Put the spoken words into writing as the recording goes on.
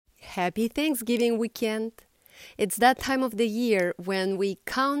Happy Thanksgiving weekend! It's that time of the year when we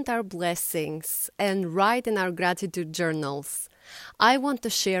count our blessings and write in our gratitude journals. I want to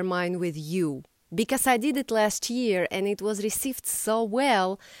share mine with you because I did it last year and it was received so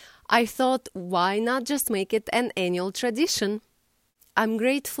well. I thought, why not just make it an annual tradition? I'm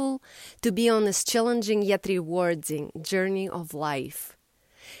grateful to be on this challenging yet rewarding journey of life.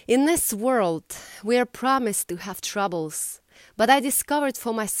 In this world, we are promised to have troubles, but I discovered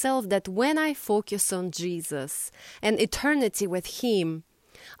for myself that when I focus on Jesus and eternity with Him,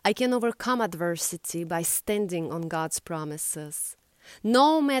 I can overcome adversity by standing on God's promises.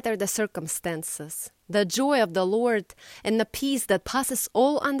 No matter the circumstances, the joy of the Lord and the peace that passes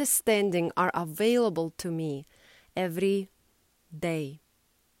all understanding are available to me every day.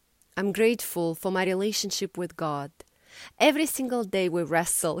 I'm grateful for my relationship with God. Every single day we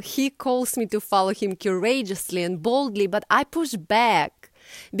wrestle. He calls me to follow Him courageously and boldly, but I push back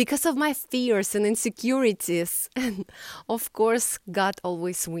because of my fears and insecurities. And of course, God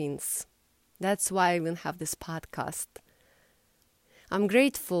always wins. That's why I even have this podcast. I'm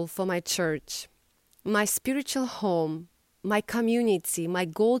grateful for my church, my spiritual home, my community, my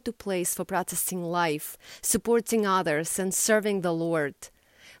go-to place for practicing life, supporting others, and serving the Lord.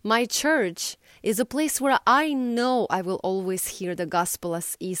 My church is a place where I know I will always hear the gospel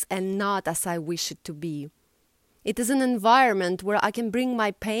as is and not as I wish it to be. It is an environment where I can bring my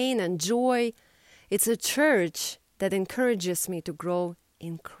pain and joy. It's a church that encourages me to grow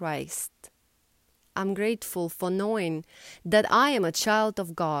in Christ. I'm grateful for knowing that I am a child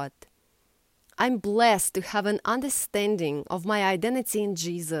of God. I'm blessed to have an understanding of my identity in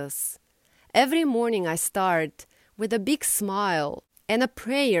Jesus. Every morning I start with a big smile and a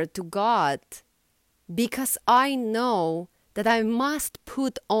prayer to God because I know that I must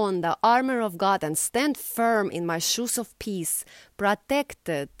put on the armor of God and stand firm in my shoes of peace,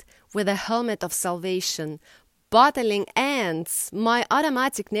 protected with a helmet of salvation, battling ants, my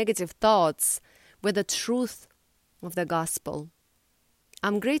automatic negative thoughts, with the truth of the gospel.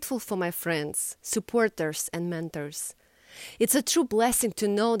 I'm grateful for my friends, supporters, and mentors. It's a true blessing to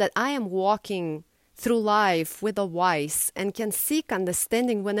know that I am walking through life with the wise and can seek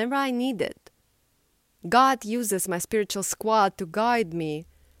understanding whenever I need it. God uses my spiritual squad to guide me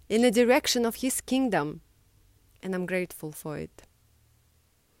in the direction of His kingdom, and I'm grateful for it.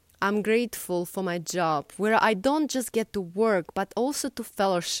 I'm grateful for my job, where I don't just get to work, but also to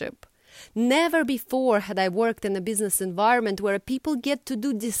fellowship. Never before had I worked in a business environment where people get to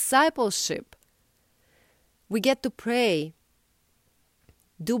do discipleship. We get to pray,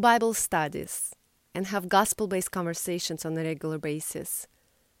 do Bible studies, and have gospel-based conversations on a regular basis.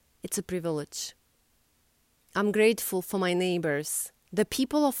 It's a privilege. I'm grateful for my neighbors, the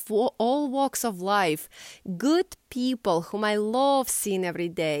people of all walks of life, good people whom I love seeing every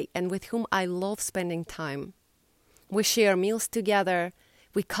day and with whom I love spending time. We share meals together,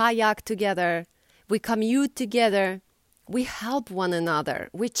 we kayak together, we commute together, we help one another,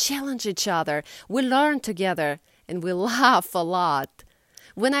 we challenge each other, we learn together, and we laugh a lot.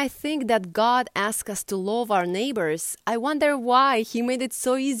 When I think that God asks us to love our neighbors, I wonder why He made it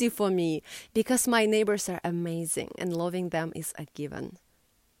so easy for me, because my neighbors are amazing and loving them is a given.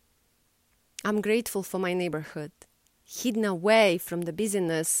 I'm grateful for my neighborhood, hidden away from the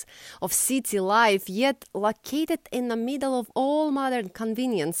busyness of city life, yet located in the middle of all modern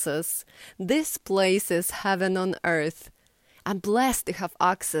conveniences. This place is heaven on earth. I'm blessed to have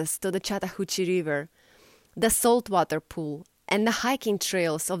access to the Chattahoochee River, the saltwater pool, and the hiking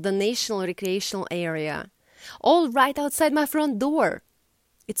trails of the National Recreational Area, all right outside my front door.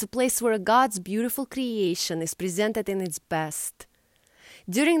 It's a place where God's beautiful creation is presented in its best.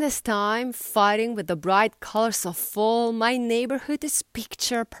 During this time, fighting with the bright colors of fall, my neighborhood is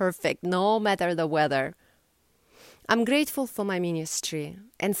picture perfect, no matter the weather. I'm grateful for my ministry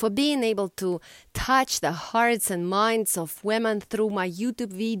and for being able to touch the hearts and minds of women through my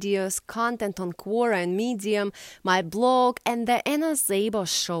YouTube videos, content on Quora and Medium, my blog, and the Anna Szabo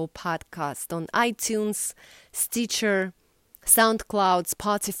Show podcast on iTunes, Stitcher, SoundCloud,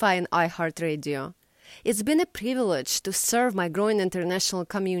 Spotify, and iHeartRadio. It's been a privilege to serve my growing international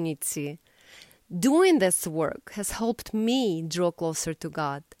community. Doing this work has helped me draw closer to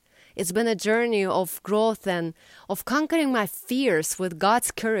God. It's been a journey of growth and of conquering my fears with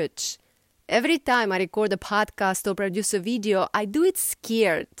God's courage. Every time I record a podcast or produce a video, I do it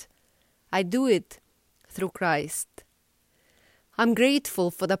scared. I do it through Christ. I'm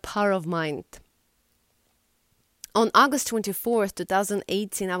grateful for the power of mind. On August 24th,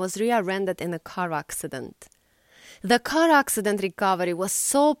 2018, I was rear-ended in a car accident. The car accident recovery was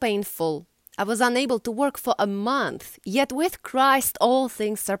so painful I was unable to work for a month, yet with Christ all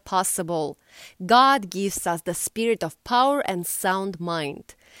things are possible. God gives us the spirit of power and sound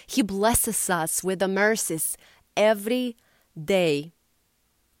mind. He blesses us with the mercies every day.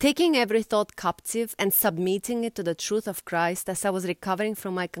 Taking every thought captive and submitting it to the truth of Christ as I was recovering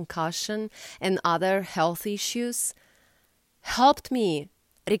from my concussion and other health issues helped me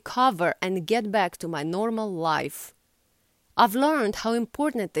recover and get back to my normal life. I've learned how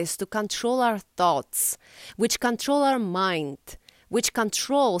important it is to control our thoughts, which control our mind, which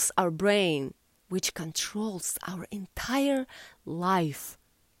controls our brain, which controls our entire life.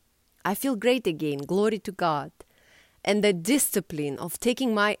 I feel great again, glory to God. And the discipline of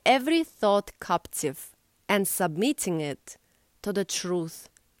taking my every thought captive and submitting it to the truth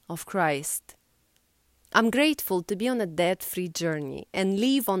of Christ. I'm grateful to be on a debt-free journey and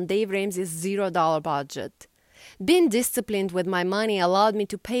live on Dave Ramsey's $0 budget. Being disciplined with my money allowed me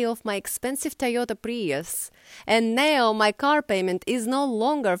to pay off my expensive Toyota Prius, and now my car payment is no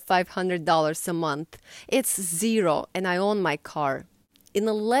longer $500 a month. It's $0, and I own my car. In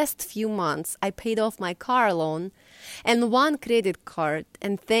the last few months, I paid off my car loan and one credit card,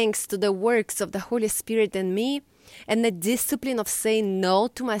 and thanks to the works of the Holy Spirit in me and the discipline of saying no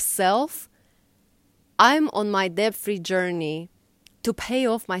to myself, I'm on my debt-free journey to pay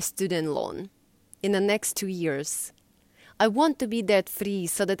off my student loan in the next 2 years. I want to be debt-free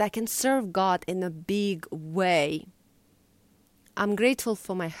so that I can serve God in a big way. I'm grateful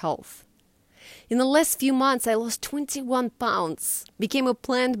for my health. In the last few months, I lost 21 pounds, became a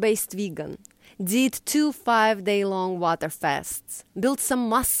plant-based vegan, did 2 5-day-long water fasts, built some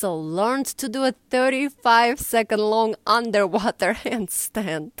muscle, learned to do a 35-second-long underwater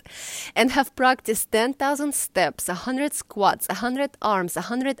handstand, and have practiced 10,000 steps, 100 squats, 100 arms,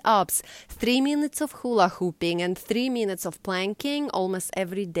 100 ups, 3 minutes of hula hooping, and 3 minutes of planking almost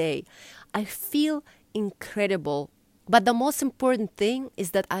every day. I feel incredible. But the most important thing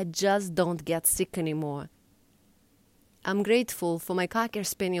is that I just don't get sick anymore. I'm grateful for my Cocker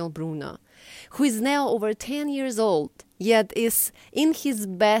Spaniel Bruno, who is now over 10 years old, yet is in his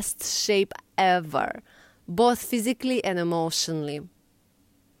best shape ever, both physically and emotionally.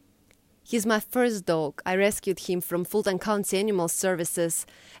 He's my first dog. I rescued him from Fulton County Animal Services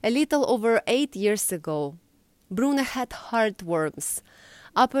a little over 8 years ago. Bruno had heartworms,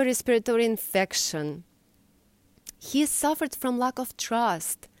 upper respiratory infection. He suffered from lack of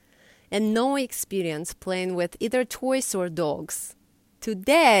trust and no experience playing with either toys or dogs.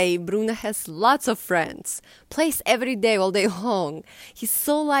 Today, Bruno has lots of friends, plays every day all day long. He's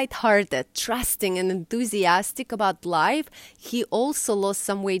so lighthearted, trusting, and enthusiastic about life. He also lost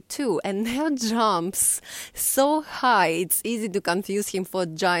some weight too, and now jumps so high it's easy to confuse him for a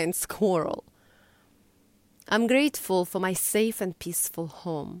giant squirrel. I'm grateful for my safe and peaceful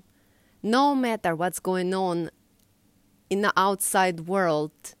home. No matter what's going on in the outside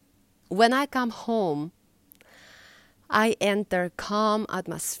world, when I come home, I enter calm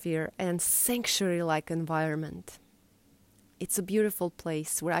atmosphere and sanctuary-like environment. It's a beautiful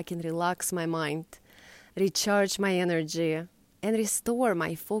place where I can relax my mind, recharge my energy, and restore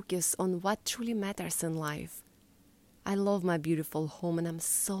my focus on what truly matters in life. I love my beautiful home and I'm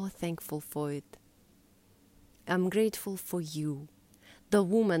so thankful for it. I'm grateful for you, the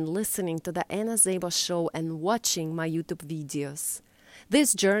woman listening to the Anna Zeba Show and watching my YouTube videos.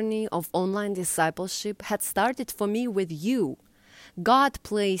 This journey of online discipleship had started for me with you. God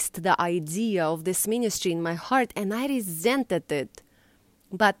placed the idea of this ministry in my heart and I resented it.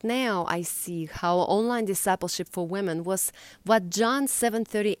 But now I see how online discipleship for women was what John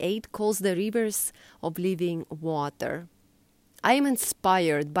 7:38 calls the rivers of living water. I am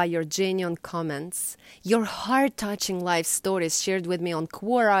inspired by your genuine comments, your heart-touching life stories shared with me on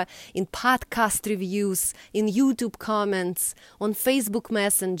Quora, in podcast reviews, in YouTube comments, on Facebook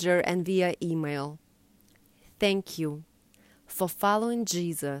Messenger, and via email. Thank you for following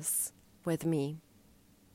Jesus with me.